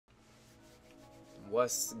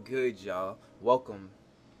What's good, y'all? Welcome.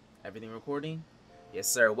 Everything recording? Yes,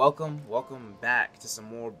 sir. Welcome back to some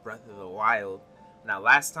more Breath of the Wild. Now,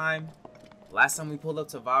 last time we pulled up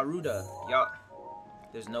to Vah Ruta, y'all.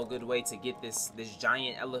 There's no good way to get this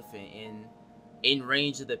giant elephant in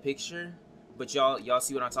range of the picture, but y'all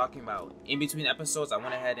see what I'm talking about. In between episodes, I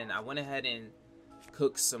went ahead and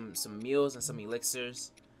cooked some meals and some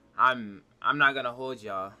elixirs. I'm not gonna hold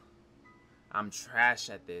y'all. I'm trash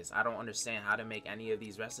at this. I don't understand how to make any of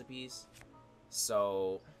these recipes.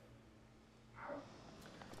 So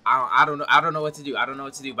I don't know what to do.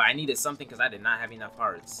 But I needed something because I did not have enough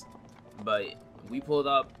hearts. But we pulled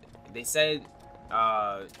up. They said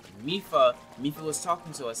Mifa was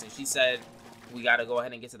talking to us and she said we gotta go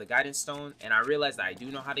ahead and get to the guidance stone, and I realized that I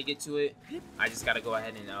do know how to get to it. I just gotta go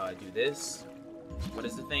ahead and do this. What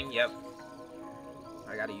is the thing? Yep.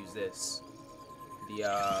 I gotta use this.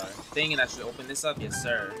 The thing, and I should open this up. Yes,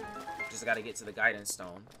 sir. Just gotta get to the guidance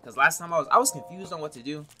stone. Cause last time I was confused on what to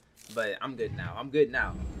do, but I'm good now.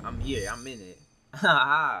 I'm here. I'm in it.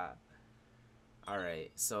 Haha. All right.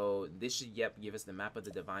 So this should give us the map of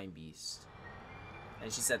the divine beast. And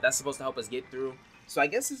she said that's supposed to help us get through. So I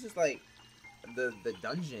guess this is like the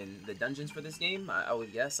dungeons for this game. I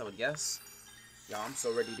would guess. Y'all, I'm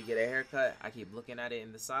so ready to get a haircut. I keep looking at it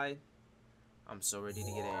in the side. I'm so ready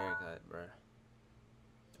to get a haircut, bruh.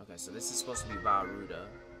 Okay, so this is supposed to be Vah Ruta.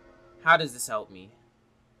 How does this help me?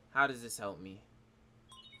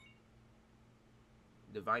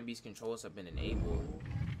 Divine Beast controls have been enabled.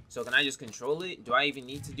 So can I just control it? Do I even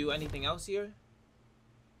need to do anything else here?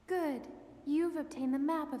 Good. You've obtained the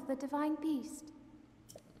map of the Divine Beast.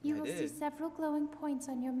 You will see several glowing points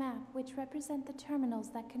on your map which represent the terminals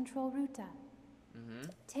that control Ruta.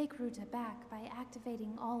 Take Ruta back by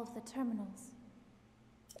activating all of the terminals.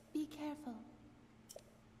 Be careful.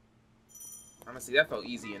 Honestly, that felt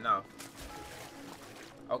easy enough.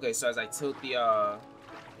 Okay, so as I tilt the,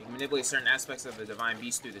 you can manipulate certain aspects of the Divine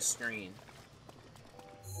Beast through the screen.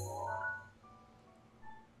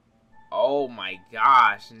 Oh my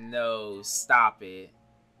gosh, no, stop it.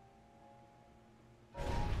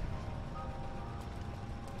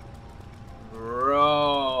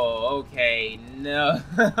 Bro, okay,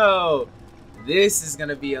 no. This is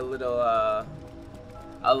gonna be a little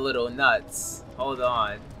nuts. Hold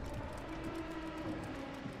on.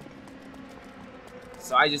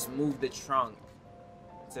 So I just moved the trunk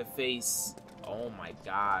to face. Oh my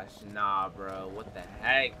gosh, nah, bro. What the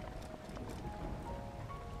heck?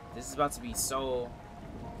 This is about to be so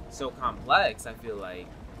complex. I feel like.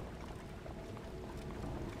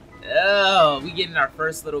 Oh, we getting our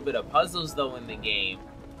first little bit of puzzles though in the game,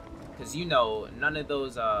 cause you know none of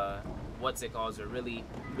those what's it called are really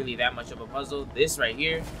that much of a puzzle. This right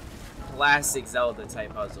here, classic Zelda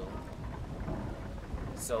type puzzle.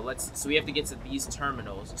 So we have to get to these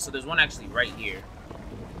terminals. So there's one actually right here.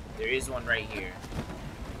 There is one right here.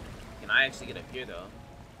 Can I actually get up here though?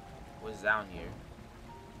 What's down here?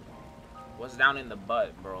 What's down in the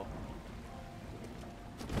butt, bro?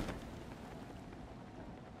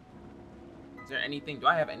 Is there anything? Do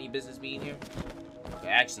I have any business being here? Okay,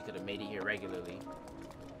 I actually could have made it here regularly.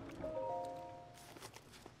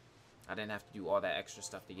 I didn't have to do all that extra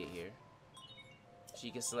stuff to get here. She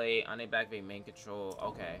can slay, unable to activate main control.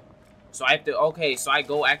 Okay. So I have to, okay, so I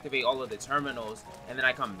go activate all of the terminals, and then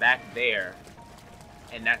I come back there.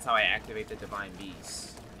 And that's how I activate the Divine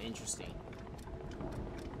Beast. Interesting.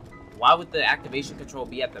 Why would the activation control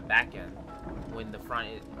be at the back end when the front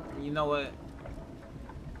is, you know what?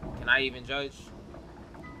 Can I even judge?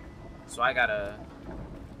 So I gotta...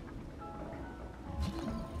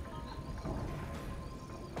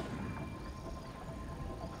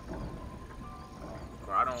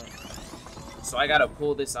 So I gotta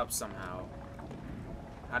pull this up somehow.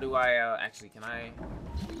 How do I, actually, can I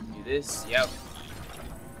do this? Yep.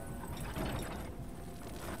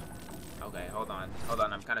 Okay, hold on,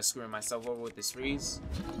 I'm kind of screwing myself over with this freeze.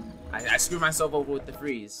 I screw myself over with the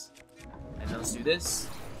freeze. And then let's do this.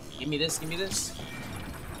 Give me this.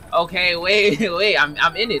 Okay, wait,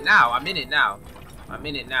 I'm in it now,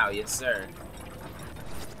 yes sir.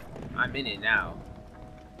 I'm in it now.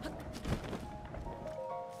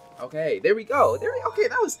 Okay, there we go. Okay,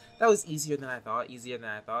 that was easier than I thought.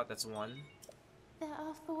 That's one. There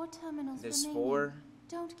are 4 terminals. There's remaining. 4.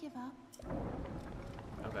 Don't give up.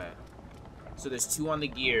 Okay. So there's 2 on the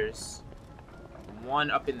gears,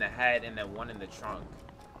 1 up in the head, and then 1 in the trunk.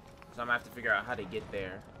 So I'm gonna have to figure out how to get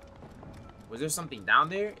there. Was there something down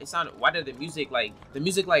there? It sounded. Why did the music like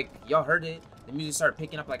y'all heard it? The music started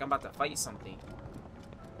picking up like I'm about to fight something.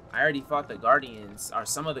 I already fought the guardians, or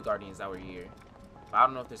some of the guardians that were here. But I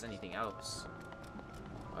don't know if there's anything else.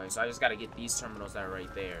 Alright, so I just gotta get these terminals that are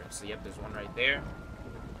right there. So, yep, there's one right there.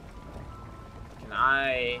 Can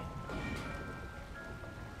I...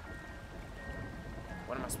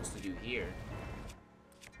 What am I supposed to do here?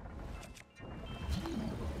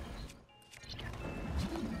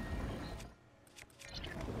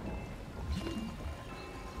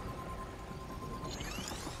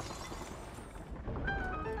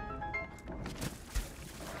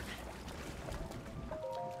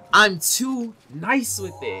 I'm too nice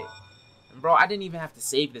with it. Bro, I didn't even have to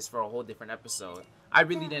save this for a whole different episode. I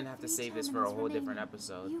really didn't have to save this for a whole different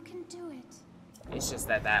episode. You can do it. It's just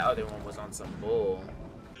that that other one was on some bull.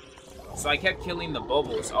 So I kept killing the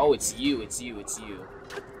bubbles. Oh, it's you, it's you, it's you.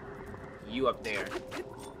 You up there.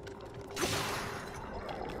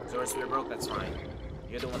 Zora Spear broke, that's fine.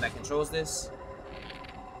 You're the one that controls this.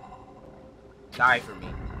 Die for me.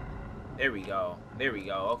 There we go. There we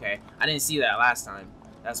go. Okay. I didn't see that last time.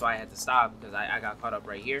 That's why I had to stop, because I got caught up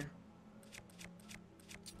right here.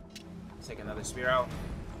 Take another spear out.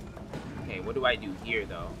 Okay, what do I do here,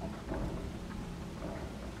 though?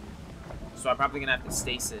 So I'm probably gonna have to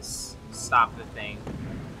stasis, stop the thing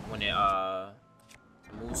when it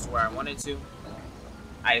moves to where I want it to.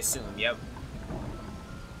 I assume, yep.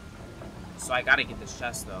 So I gotta get this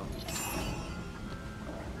chest, though.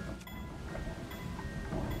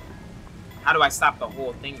 How do I stop the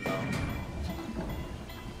whole thing, though?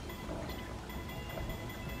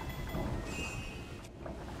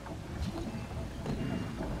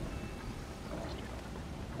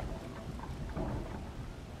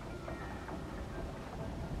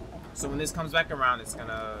 So when this comes back around, it's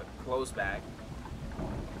gonna close back.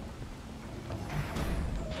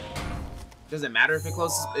 Does it matter if it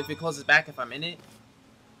closes back if I'm in it?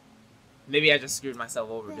 Maybe I just screwed myself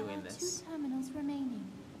over doing this. 2 terminals remaining.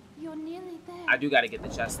 You're nearly there. I do gotta get the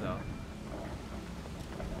chest though.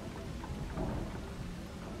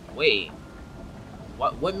 Wait.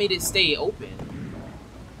 What made it stay open?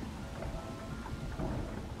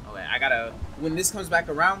 Okay, I gotta... When this comes back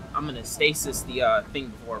around, I'm gonna stasis the thing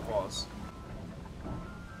before it falls.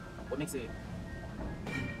 What makes it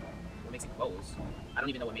close? I don't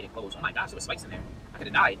even know what made it close. Oh my gosh, there was spikes in there. I could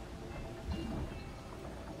have died.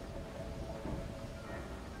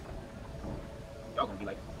 Y'all gonna be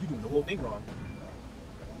like, you're doing the whole thing wrong.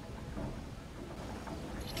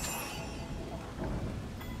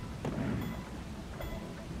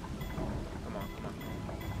 Come on, come on.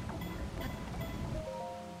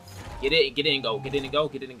 Get in and go, get in and go,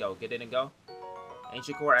 get in and go, get in and go.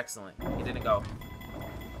 Ancient core, excellent. Get in and go.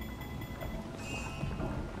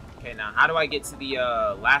 Okay, now how do I get to the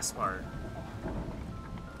last part?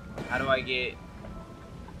 How do I get...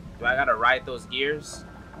 Do I gotta ride those gears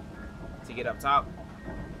to get up top?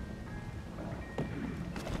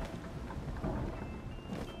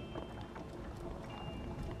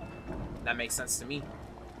 That makes sense to me.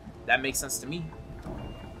 That makes sense to me.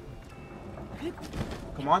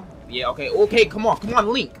 Come on. Yeah, okay. Okay, come on. Come on,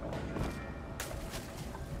 Link.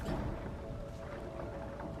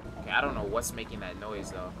 Okay, I don't know what's making that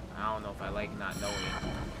noise, though. I don't know if I like not knowing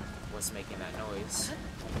what's making that noise.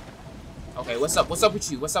 Okay, what's up? What's up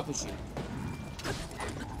with you? What's up with you?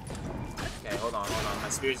 Okay, hold on, hold on. My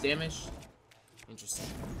spirit's damaged? Interesting.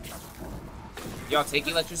 Y'all take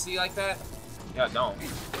electricity like that? Y'all don't.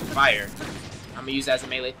 Fire. I'm gonna use that as a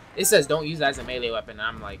melee. It says don't use that as a melee weapon.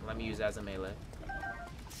 I'm like, let me use that as a melee.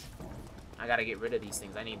 I gotta get rid of these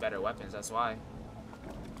things. I need better weapons, that's why.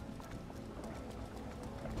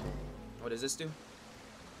 What does this do?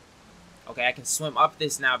 Okay, I can swim up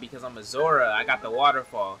this now because I'm a Zora. I got the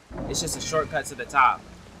waterfall. It's just a shortcut to the top.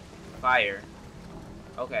 Fire.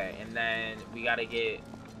 Okay, and then we gotta get...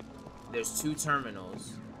 There's 2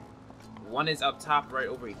 terminals. One is up top right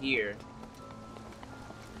over here.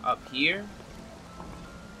 Up here.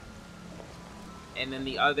 And then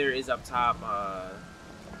the other is up top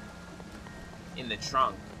in the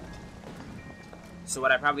trunk. So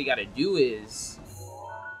what I probably gotta do is...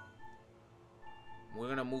 We're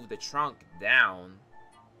gonna move the trunk down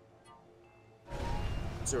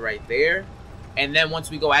to right there. And then once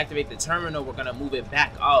we go activate the terminal, we're gonna move it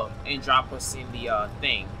back up and drop us in the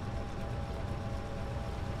thing.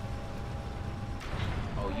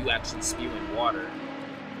 Oh, you actually spewing water.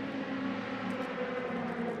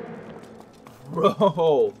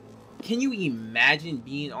 Bro, can you imagine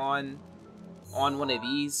being on one of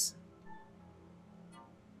these?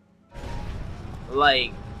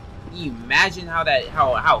 Like, imagine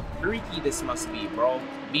how freaky this must be, bro.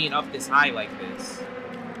 Being up this high like this.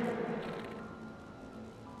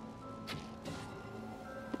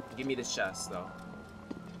 Give me this chest, though.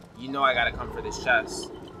 You know I gotta come for this chest.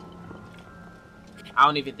 I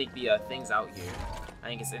don't even think the thing's out here. I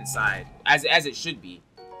think it's inside. As it should be.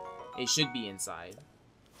 It should be inside.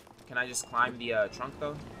 Can I just climb the trunk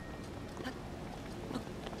though?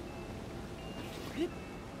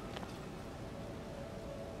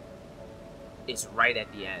 It's right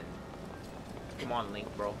at the end. Come on, Link,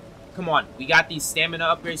 bro. Come on. We got these stamina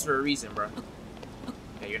upgrades for a reason, bro.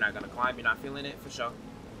 Okay, you're not gonna climb. You're not feeling it? For sure.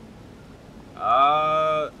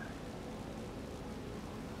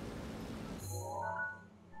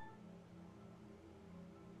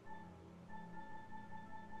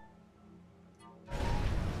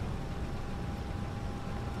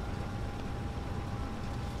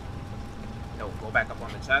 No, go back up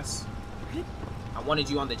on the chest. I wanted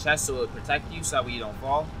you on the chest so it would protect you so that way you don't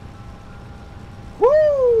fall.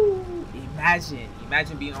 Woo!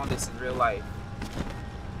 Imagine being on this in real life.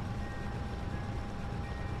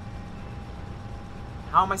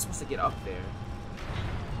 How am I supposed to get up there?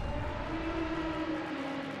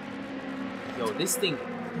 Yo, this thing,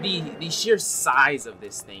 the sheer size of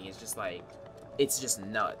this thing is just like, it's just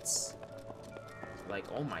nuts. Like,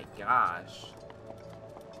 oh my gosh.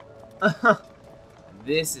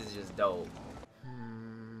 This is just dope.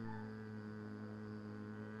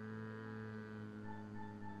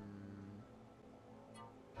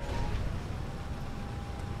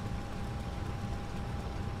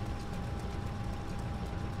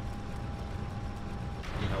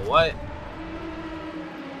 What?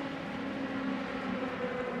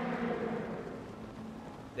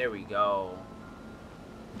 There we go.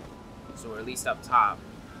 So we're at least up top.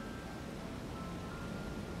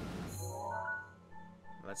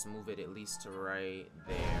 Let's move it at least to right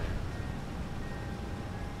there.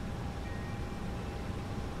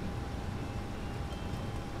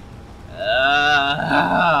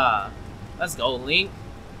 Let's go, Link.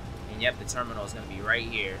 And yep, the terminal is gonna be right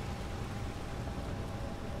here.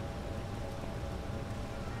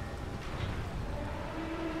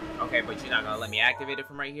 Okay, but you're not gonna let me activate it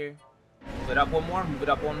from right here? Move it up one more, move it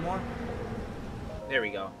up one more. There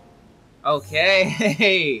we go.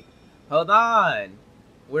 Okay, hold on.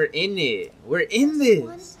 We're in it. We're in this.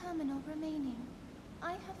 One terminal remaining.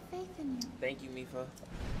 I have faith in you. Thank you, Mifa.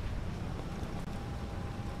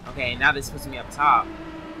 Okay, now this puts me up top.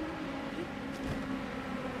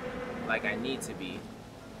 Like I need to be.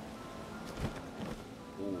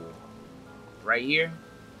 Ooh. Right here.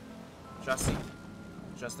 Trust me.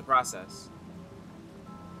 Trust the process.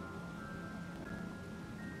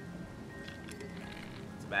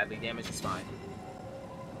 It's badly damaged, it's fine.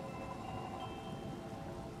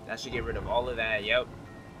 That should get rid of all of that, yep.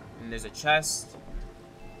 And there's a chest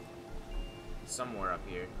somewhere up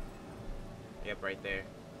here. Yep, right there.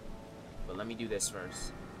 But let me do this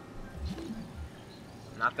first.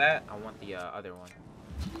 Not that, I want the other one.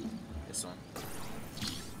 This one.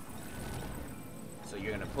 So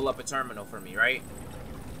you're gonna pull up a terminal for me, right?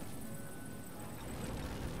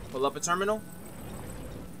 Pull up a terminal.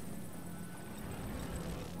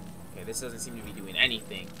 Okay, this doesn't seem to be doing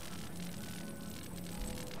anything.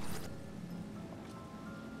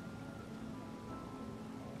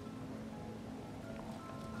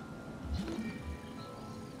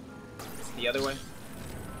 Is it the other way?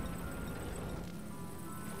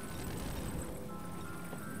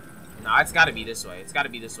 No, it's gotta be this way. It's gotta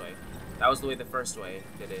be this way. That was the way the first way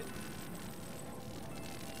did it.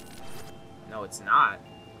 No, it's not.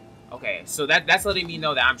 Okay, so that's letting me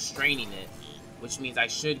know that I'm straining it, which means I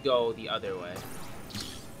should go the other way.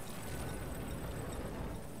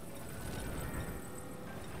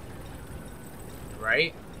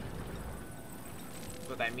 Right? That's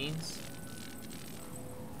what that means.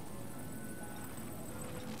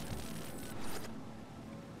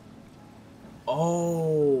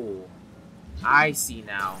 Oh, I see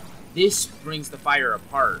now. This brings the fire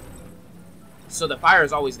apart. So the fire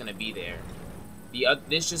is always going to be there.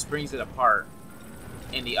 This just brings it apart,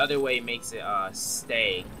 and the other way makes it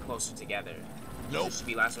stay closer together. Nope. This should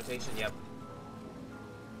be last rotation. Yep.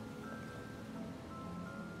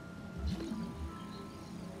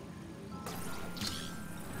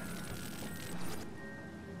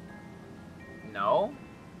 No.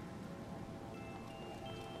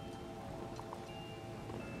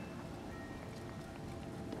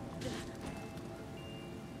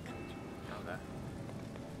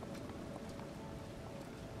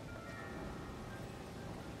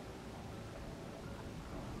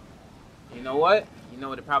 You know what? You know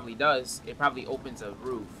what it probably does? It probably opens a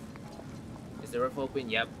roof. Is the roof open?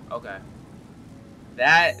 Yep. Okay.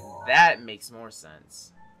 That makes more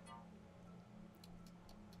sense.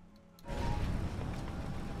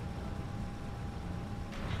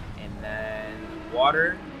 And then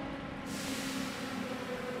water.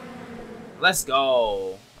 Let's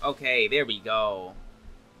go. Okay, there we go.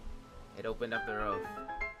 It opened up the roof.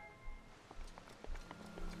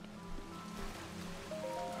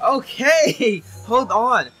 Okay, hold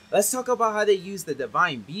on. Let's talk about how they use the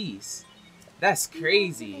divine beast. That's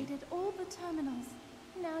crazy. You activated all the terminals.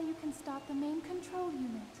 Now you can start the main control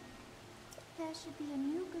unit. There should be a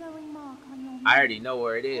new glowing mark on your map. I already know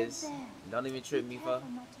where it is. There. Don't even trip, Be Mifa. careful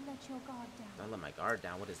not to let your guard down. Don't let my guard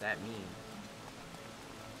down. What does that mean?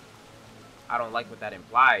 I don't like what that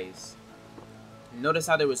implies. Notice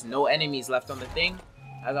how there was no enemies left on the thing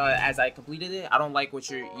as I completed it. I don't like what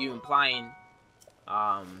you implying.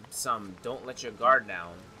 Some don't let your guard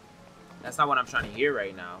down. That's not what I'm trying to hear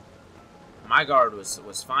right now. My guard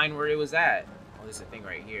was fine where it was at. Oh, there's a thing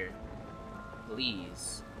right here.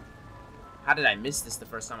 Please. How did I miss this the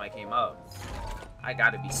first time I came up? I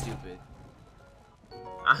gotta be stupid.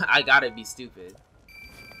 I gotta be stupid.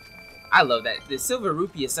 I love that. The Silver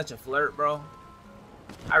Rupee is such a flirt, bro.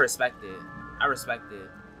 I respect it. I respect it.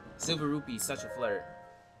 Silver Rupee is such a flirt.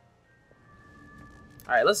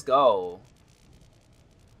 Alright, let's go.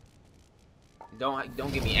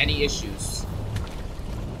 Don't give me any issues.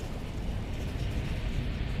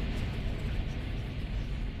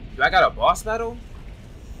 Do I got a boss battle?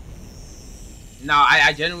 No,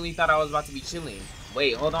 I genuinely thought I was about to be chilling.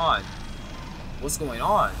 Wait, hold on. What's going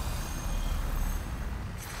on?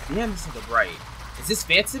 Damn, this is the bright. Is this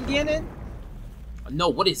Phantom Ganon? No,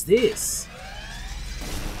 what is this?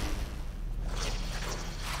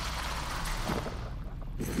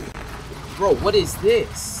 Bro, what is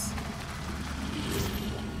this?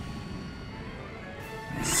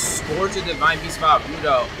 Scourge of Divine Beast Vah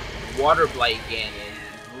Ruta, Waterblight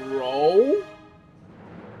Ganon. Bro?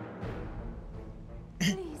 Please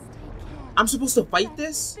take care. I'm supposed to fight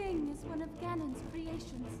this? That thing is one of Ganon's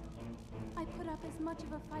creations. I put up as much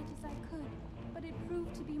of a fight as I could, but it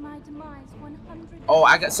proved to be my demise 100. Oh,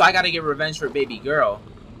 I gotta get revenge for baby girl.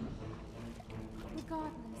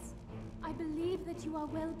 Regardless, I believe that you are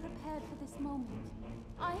well prepared for this moment.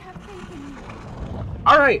 I have faith in you.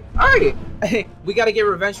 Alright, alright. We gotta get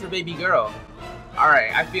revenge for baby girl.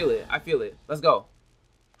 Alright, I feel it. I feel it. Let's go.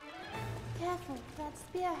 Careful, that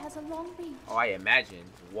spear has a long reach. Oh, I imagine.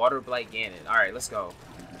 Waterblight Ganon. Alright, let's go.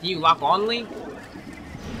 Can you lock on, Link?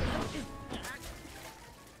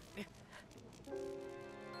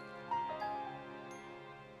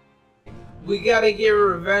 We gotta get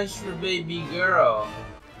revenge for baby girl.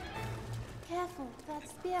 Careful, that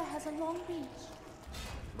spear has a long reach.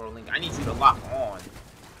 Bro, Link, I need you to lock on.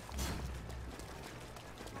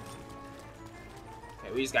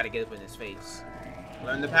 Okay, we just gotta get up in his face.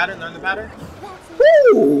 Learn the pattern, learn the pattern.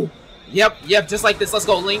 Woo! Yep, just like this. Let's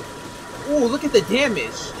go, Link. Ooh, look at the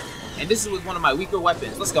damage. And this is with one of my weaker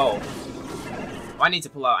weapons. Let's go. Oh, I need to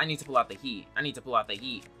pull out the heat. I need to pull out the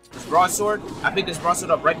heat. This broadsword, I picked this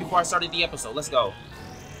broadsword up right before I started the episode. Let's go.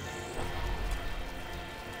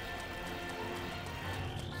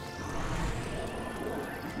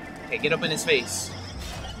 Okay, get up in his face.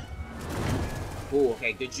 Ooh,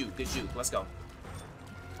 okay, good juke, good juke. Let's go.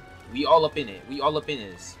 We all up in it. We all up in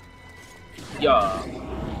this. Yeah.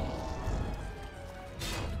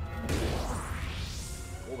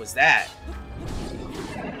 What was that?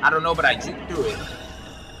 I don't know, but I juked through it.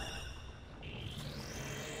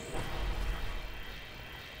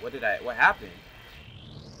 What happened?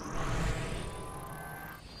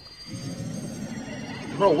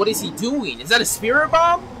 Bro, what is he doing? Is that a spirit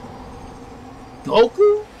bomb?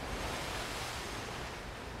 Goku?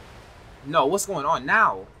 No, what's going on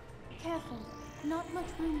now? Careful, not much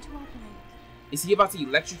room to operate. Is he about to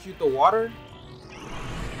electrocute the water?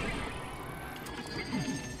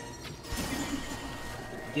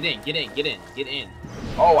 Get in, get in, get in, get in.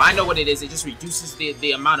 Oh, I know what it is. It just reduces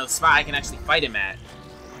the amount of spot I can actually fight him at.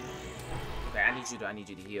 Okay, I need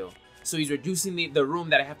you to heal. So he's reducing the room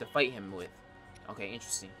that I have to fight him with. Okay,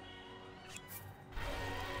 interesting.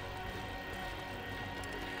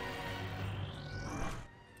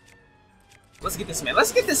 Let's get this man.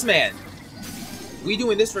 Let's get this man. We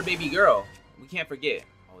doing this for baby girl. We can't forget.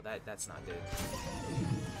 Oh, that's not good.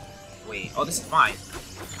 Wait. Oh, this is fine.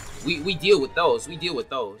 We deal with those. We deal with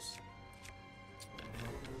those.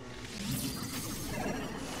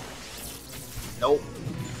 Nope.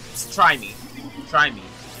 Just try me. Try me.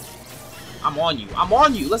 I'm on you. I'm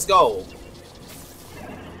on you. Let's go.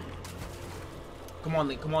 Come on,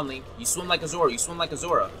 Link. Come on, Link. You swim like a Zora. You swim like a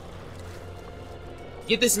Zora.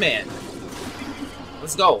 Get this man.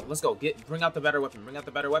 Let's go. Let's go. Bring out the better weapon. Bring out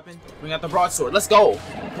the better weapon. Bring out the broadsword. Let's go.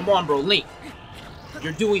 Come on, bro. Link.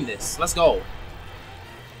 You're doing this. Let's go.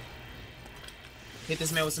 Hit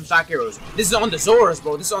this man with some shock arrows. This is on the Zoras,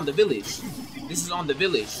 bro. This is on the village. This is on the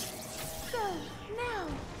village. Go now.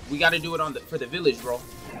 We gotta do it for the village, bro.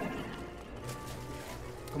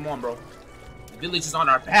 Come on, bro. The village is on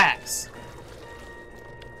our backs.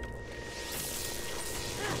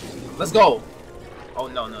 Let's go. Oh,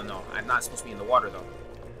 no, no, no. I'm not supposed to be in the water, though.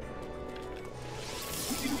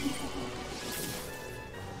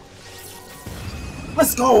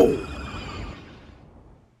 Let's go.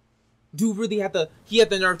 Dude really had the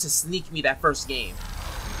nerve to sneak me that first game.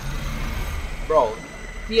 Bro,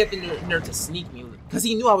 he had the nerve to sneak me because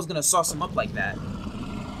he knew I was going to sauce him up like that.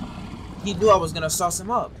 He knew I was going to sauce him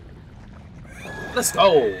up. Let's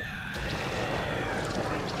go.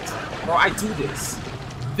 Bro, I do this.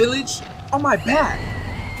 Village on my back.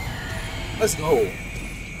 Let's go.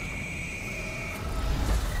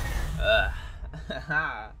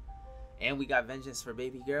 And we got vengeance for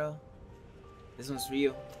baby girl. This one's for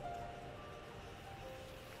you.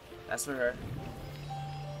 That's for her.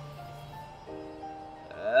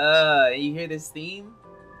 You hear this theme?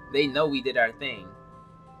 They know we did our thing.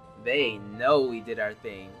 They know we did our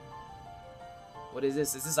thing. What is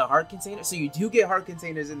this? Is this a heart container? So you do get heart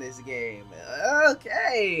containers in this game.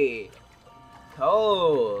 Okay.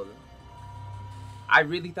 Cold. I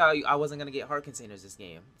really thought I wasn't going to get heart containers this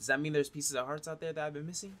game. Does that mean there's pieces of hearts out there that I've been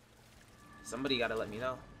missing? Somebody got to let me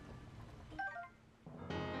know.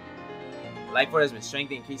 Life Orb has been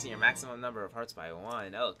strengthened, increasing your maximum number of hearts by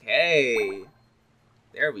 1. Okay.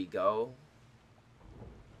 There we go.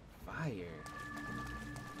 Fire.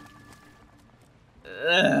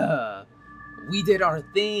 Ugh. We did our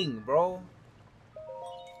thing, bro.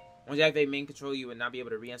 Once you activate main control, you would not be able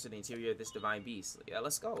to re-enter the interior of this divine beast. Yeah,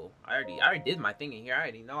 let's go. I already did my thing in here. I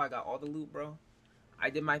already know I got all the loot, bro. I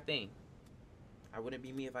did my thing. I wouldn't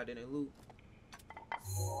be me if I didn't loot.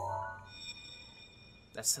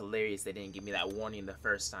 That's hilarious they didn't give me that warning the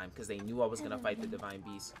first time because they knew I was going to fight the divine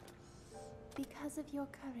beast. Because of your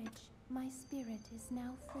courage, my spirit is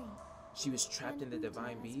now free. She was trapped in the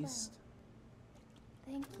divine beast?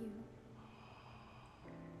 Well. Thank you.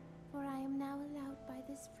 For I am now allowed by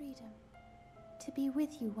this freedom to be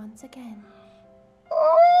with you once again.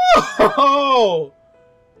 Oh!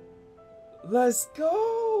 Let's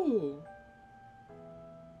go!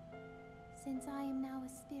 Since I am now a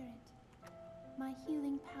spirit, my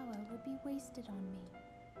healing power would be wasted on me.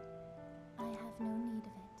 I have no need of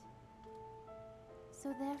it.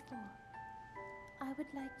 So therefore, I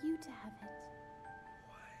would like you to have it.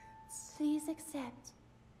 What? Please accept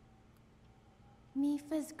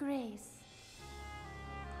Mipha's grace.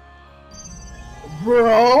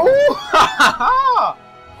 Bro!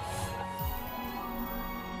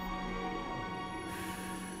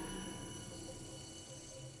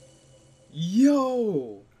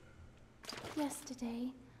 Yo!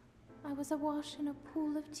 Yesterday, I was awash in a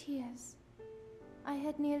pool of tears. I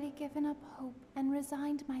had nearly given up hope and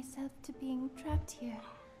resigned myself to being trapped here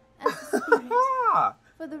as a spirit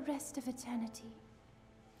for the rest of eternity.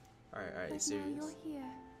 Alright, But serious. now you're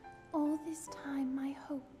here. All this time, my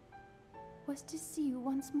hope was to see you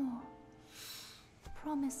once more.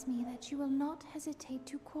 Promise me that you will not hesitate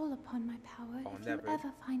to call upon my power if never. you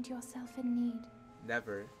ever find yourself in need.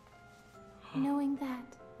 Never. Knowing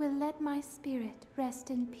that will let my spirit rest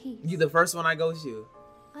in peace. You the first one I go to.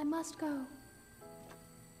 I must go.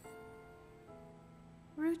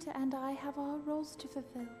 Ruta and I have our roles to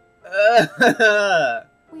fulfill.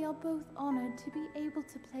 We are both honored to be able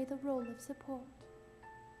to play the role of support.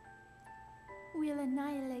 We'll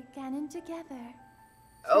annihilate Ganon together.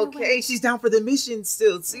 Okay, Farewell. she's down for the mission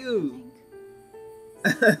still, too.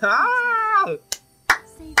 Save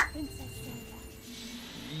Princess Zelda.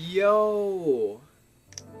 Yo.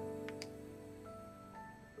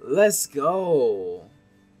 Let's go.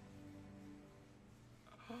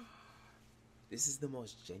 This is the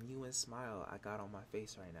most genuine smile I got on my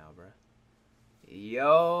face right now, bruh.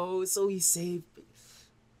 Yo, so he saved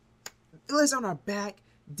Village on our back,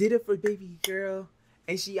 did it for baby girl,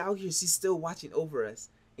 and she out here, she's still watching over us.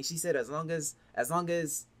 And she said, as long as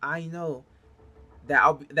I know that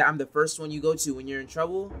I'm the first one you go to when you're in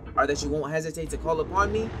trouble, or that you won't hesitate to call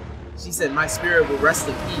upon me, she said my spirit will rest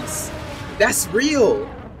in peace. That's real.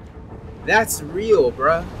 That's real,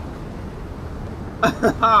 bruh.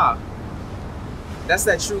 That's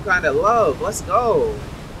that true kind of love. Let's go.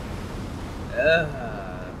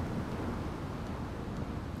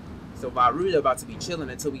 So Vah Ruta about to be chilling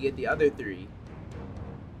until we get the other 3.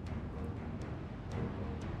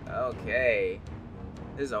 Okay.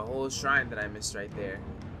 There's a whole shrine that I missed right there.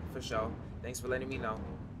 For sure. Thanks for letting me know.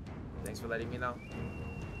 Thanks for letting me know.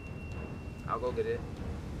 I'll go get it.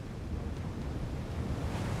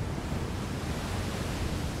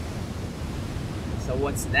 So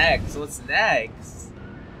what's next? What's next?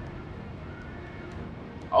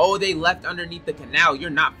 Oh, they left underneath the canal. You're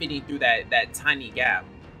not fitting through that tiny gap.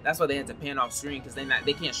 That's why they had to pan off screen, because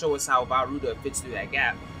they can't show us how Vah Ruta fits through that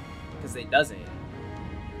gap, because it doesn't.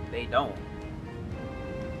 They don't.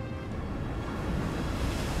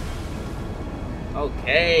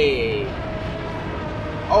 Okay.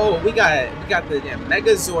 Oh, we got the damn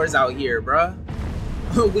Megazords out here, bruh.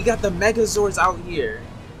 We got the Megazords out here.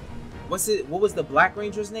 What was the Black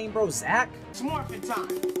Ranger's name, bro? Zach? It's morphin' time.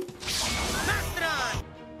 Mastodon.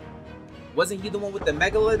 Wasn't he the one with the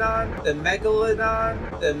Megalodon? The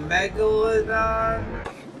Megalodon? The Megalodon?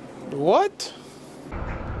 What?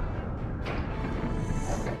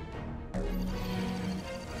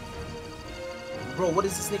 Bro, what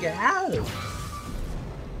does this nigga have?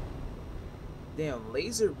 Damn,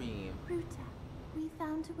 laser beam. Ruta, we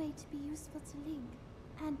found a way to be useful to Link.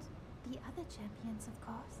 And the other champions, of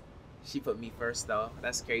course. She put me first, though.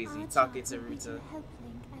 That's crazy. Our Talking job to will be Ruta. help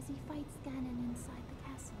Link as he fights Ganon inside the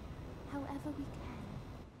castle, however we can.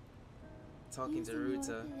 Talking to Using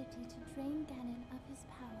Ruta. your ability to drain Ganon of his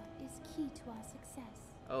power is key to our success.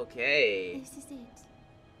 Okay. This is it.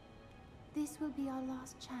 This will be our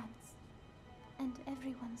last chance, and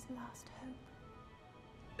everyone's last hope.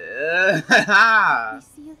 We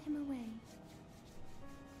seal him away.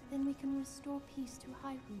 Then we can restore peace to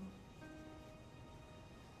Hyrule.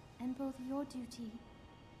 And both your duty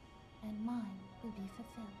and mine will be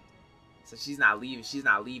fulfilled. So she's not leaving. She's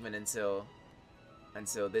not leaving until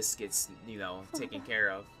this gets, you know, taken care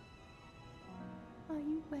of. Are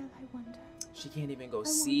you well, I wonder? She can't even go I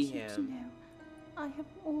see want you to him. know, I have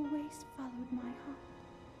always followed my heart.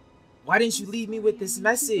 Why didn't you leave me with this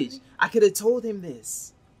message? I could have told him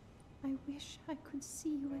this. I wish I could see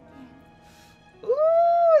you again.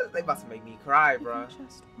 Ooh, they about to make me cry, bruh. Even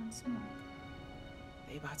just once more.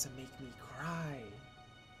 They about to make me cry.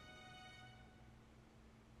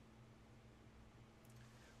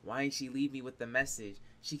 Why didn't she leave me with the message?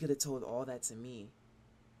 She could have told all that to me.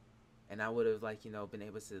 And I would have, like, you know, been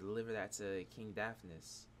able to deliver that to King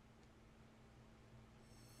Daphnis.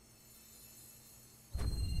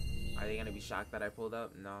 Are they gonna be shocked that I pulled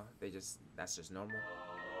up? No, that's just normal.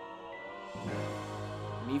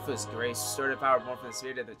 Mipha's grace. Restored power born from the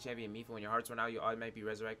spirit of the champion Mipha. When your hearts run out, you automatically be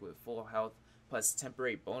resurrected with full health plus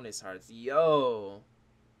temporary bonus hearts. Yo!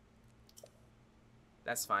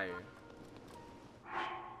 That's fire.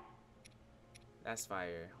 That's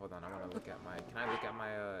fire. Hold on, I wanna look at my... Can I look at my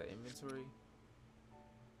inventory?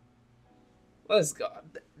 Let's go.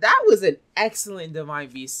 That was an excellent Divine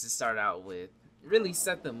Beast to start out with. Really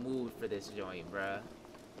set the mood for this joint, bruh.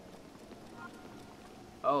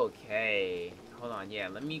 Okay. Hold on, yeah,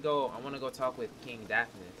 let me go. I want to go talk with King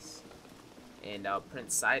Daphnis and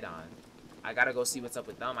Prince Sidon. I gotta go see what's up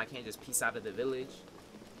with them. I can't just peace out of the village.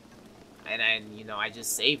 And you know, I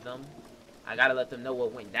just saved them. I gotta let them know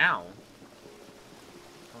what went down.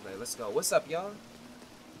 Okay, let's go. What's up, y'all?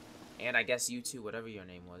 And I guess you too, whatever your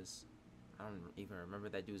name was. I don't even remember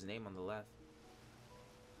that dude's name on the left.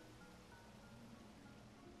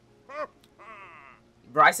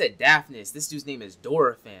 Bro, I said Daphnis. This dude's name is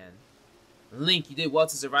Dorephan. Link, you did well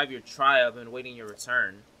to survive your trial. I've been waiting your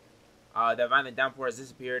return. The violent downpour has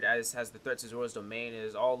disappeared, as has the threat to Zora's domain. It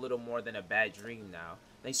is all little more than a bad dream now.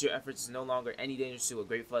 Thanks to your efforts, it's no longer any danger to a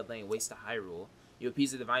great flood laying waste to Hyrule. You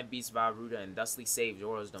appeased the divine beast Vah Ruta and thusly saved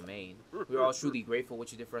Zora's domain. We are all truly grateful.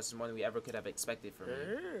 What you did for us is more than we ever could have expected from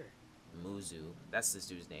you. Muzu. That's this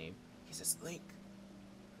dude's name. He says, Link,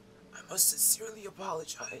 I must sincerely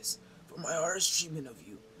apologize for my harsh treatment of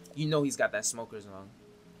you. You know he's got that smoker's lung.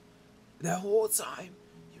 That whole time,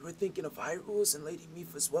 you were thinking of Hyrule's and Lady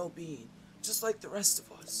Mipha's well-being, just like the rest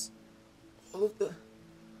of us. All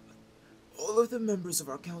of the members of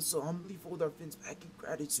our council humbly fold our fins back in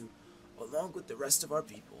gratitude, along with the rest of our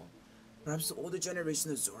people. Perhaps the older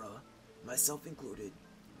generation of Zora, myself included,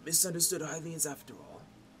 misunderstood Hylians after all.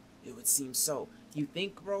 It would seem so. You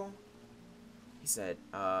think, bro? He said,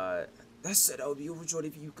 that said, I would be overjoyed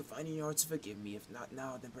if you could find in your heart to forgive me. If not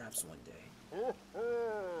now, then perhaps one day.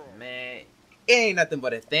 Man, it ain't nothing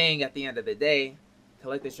but a thing at the end of the day.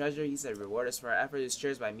 Collect the treasure, he said, reward us for our effort. It's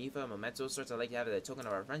cheers by Mipha, memento sorts. I'd like to have it as a token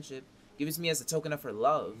of our friendship. Give it to me as a token of her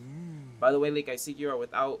love. By the way, Link, I seek you are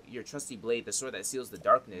without your trusty blade, the sword that seals the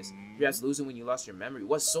darkness. Perhaps losing when you lost your memory.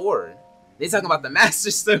 What sword? They talking about the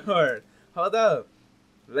Master Sword. Hold up.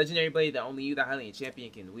 The legendary blade that only you, the Hylian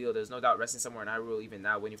champion, can wield. There's no doubt resting somewhere in Hyrule, even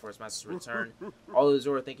now, waiting for its master's return. All of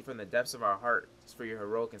Zora, thank you from the depths of our hearts for your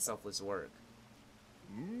heroic and selfless work.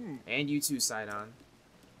 And you too, Sidon.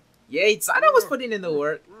 Yay, Sidon was putting in the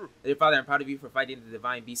work. Dear Father, I'm proud of you for fighting the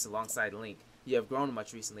divine beast alongside Link. You have grown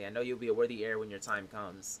much recently. I know you'll be a worthy heir when your time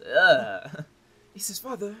comes. He says,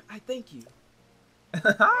 Father, I thank you.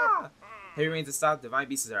 Heavy rains have stopped. Divine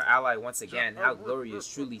Beast is our ally once again. How glorious,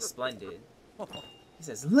 truly splendid. He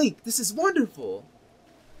says, Link, this is wonderful.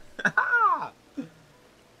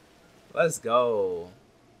 Let's go.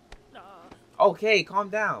 Okay, calm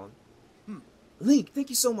down. Link, thank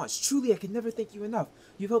you so much. Truly, I can never thank you enough.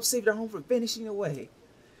 You've helped save our home from vanishing away.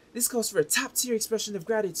 This calls for a top-tier expression of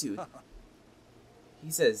gratitude.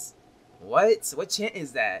 He says, what? What chant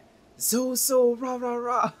is that? So, rah, rah,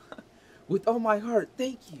 rah. With all my heart,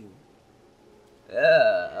 thank you.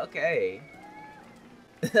 Okay.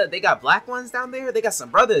 They got black ones down there? They got some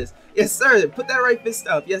brothers. Yes, sir. Put that right fist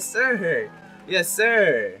up. Yes, sir. Yes,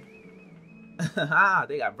 sir.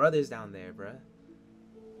 They got brothers down there, bruh.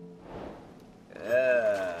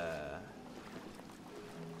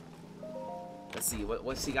 Let's see.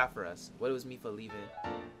 What's she got for us? What was Mipha leaving?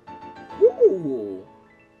 Ooh.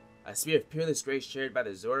 A spear of peerless grace shared by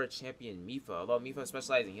the Zora champion Mipha. Although Mipha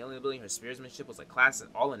specialized in healing ability, her spearsmanship was a class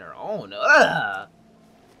all in her own. Ugh.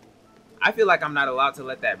 I feel like I'm not allowed to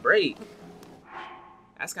let that break.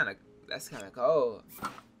 That's kind of cold.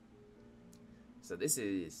 So this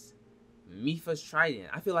is Mipha's trident.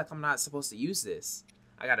 I feel like I'm not supposed to use this.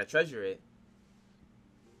 I gotta treasure it.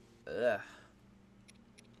 Ugh.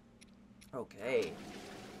 Okay.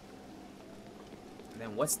 And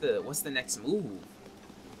then what's the next move?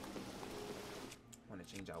 I want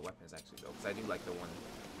to change out weapons actually though, because I do like the one.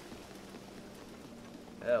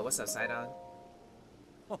 What's up, Sidon?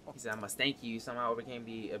 He said, I must thank you. You somehow overcame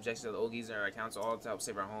the objections of the old geezer and our council all to help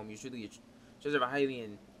save our home. You truly treasure highly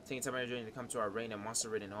in taking time on your journey to come to our rain and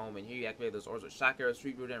monster-ridden home. And here you activated those orbs with shock arrows,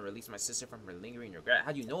 Sweet Ruta, and release my sister from her lingering regret.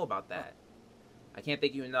 How do you know about that? I can't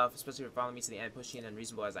thank you enough, especially for following me to the end, pushing and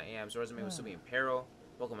unreasonable as I am. Zora's will still be in peril.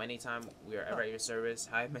 Welcome anytime. We are ever at your service.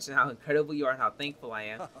 I mentioned how incredible you are and how thankful I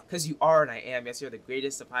am. Because you are and I am. Yes, you're the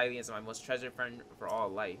greatest of Hylians and my most treasured friend for all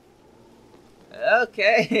life.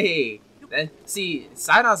 Okay. Then, see,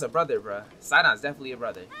 Sidon's a brother, bruh. Sidon's definitely a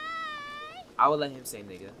brother. I would let him say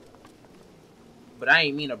nigga. But I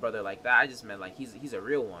ain't mean a brother like that. I just meant like he's a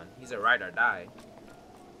real one. He's a ride or die.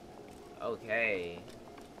 Okay.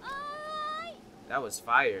 That was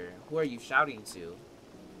fire. Who are you shouting to?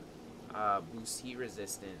 Boost heat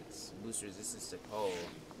resistance. Boost resistance to cold.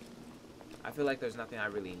 I feel like there's nothing I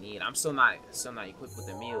really need. I'm still not equipped with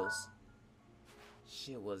the meals.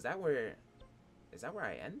 Shit, was that where... Is that where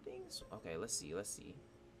I end things? Okay, let's see.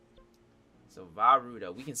 So, Vah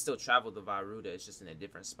Ruta. We can still travel to Vah Ruta. It's just in a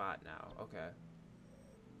different spot now. Okay.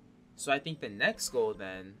 So, I think the next goal,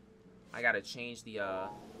 then... I gotta change the, I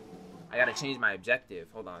gotta change my objective.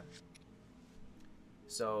 Hold on.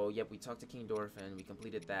 So, yep, we talked to King Dorfin. We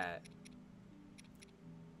completed that.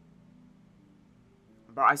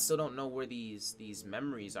 But I still don't know where these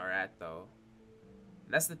memories are at, though.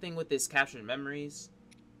 And that's the thing with this captured memories.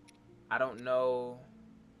 I don't know.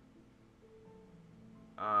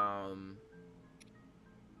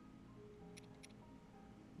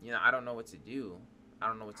 You know, I don't know what to do. I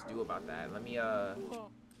don't know what to do about that. Let me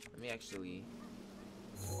actually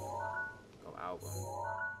go album.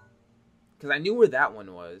 Because I knew where that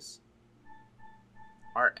one was.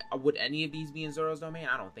 Would any of these be in Zora's domain?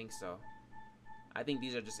 I don't think so. I think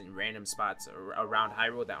these are just in random spots around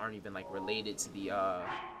Hyrule that aren't even like related to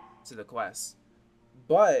the quest.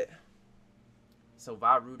 But so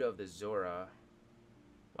Vah Ruta of the Zora.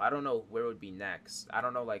 Well, I don't know where it would be next. I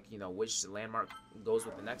don't know, like, you know, which landmark goes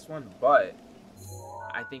with the next one, but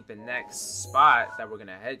I think the next spot that we're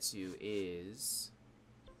gonna head to is...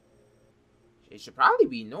 It should probably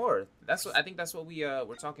be north. I think that's what we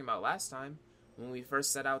were talking about last time when we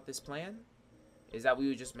first set out this plan. Is that we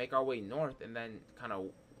would just make our way north and then kind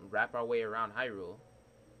of wrap our way around Hyrule.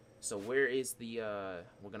 So where is the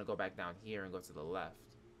we're gonna go back down here and go to the left.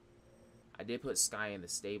 I did put Sky in the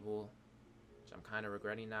stable, which I'm kind of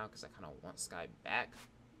regretting now because I kind of want Sky back.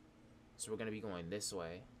 So we're gonna be going this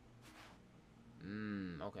way.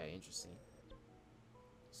 Okay, interesting.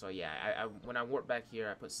 So yeah, I when I warp back here,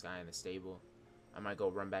 I put Sky in the stable. I might go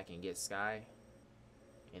run back and get Sky,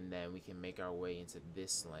 and then we can make our way into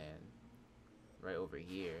this land right over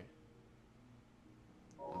here.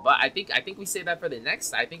 But I think we save that for the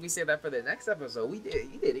next. I think we save that for the next episode. We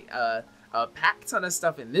did a packed ton of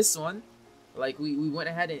stuff in this one. Like we went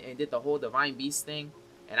ahead and did the whole Divine Beast thing,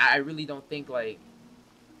 and I really don't think, like,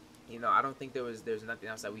 you know, I don't think there's nothing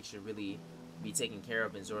else that we should really be taking care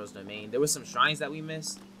of in Zora's domain. There was some shrines that we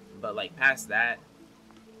missed, but like past that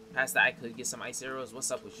I could get some ice arrows.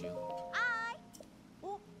 What's up with you?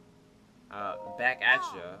 Back at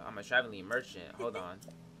you. I'm a traveling merchant. Hold on.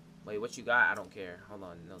 Wait, what you got? I don't care. Hold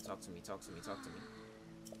on. No, talk to me.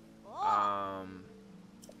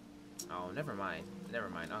 Oh, never mind. Never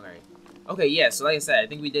mind. Okay. Okay, yeah, so like I said, I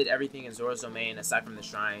think we did everything in Zora's Domain aside from the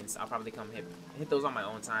shrines. I'll probably come hit those on my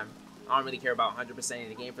own time. I don't really care about 100%ing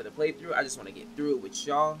the game for the playthrough. I just want to get through it with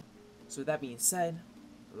y'all. So with that being said,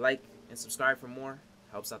 like and subscribe for more.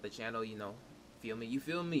 Helps out the channel, you know. Feel me? You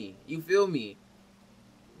feel me? You feel me?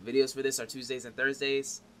 Videos for this are Tuesdays and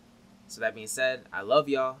Thursdays. So that being said, I love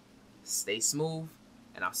y'all. Stay smooth.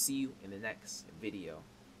 And I'll see you in the next video.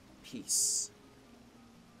 Peace.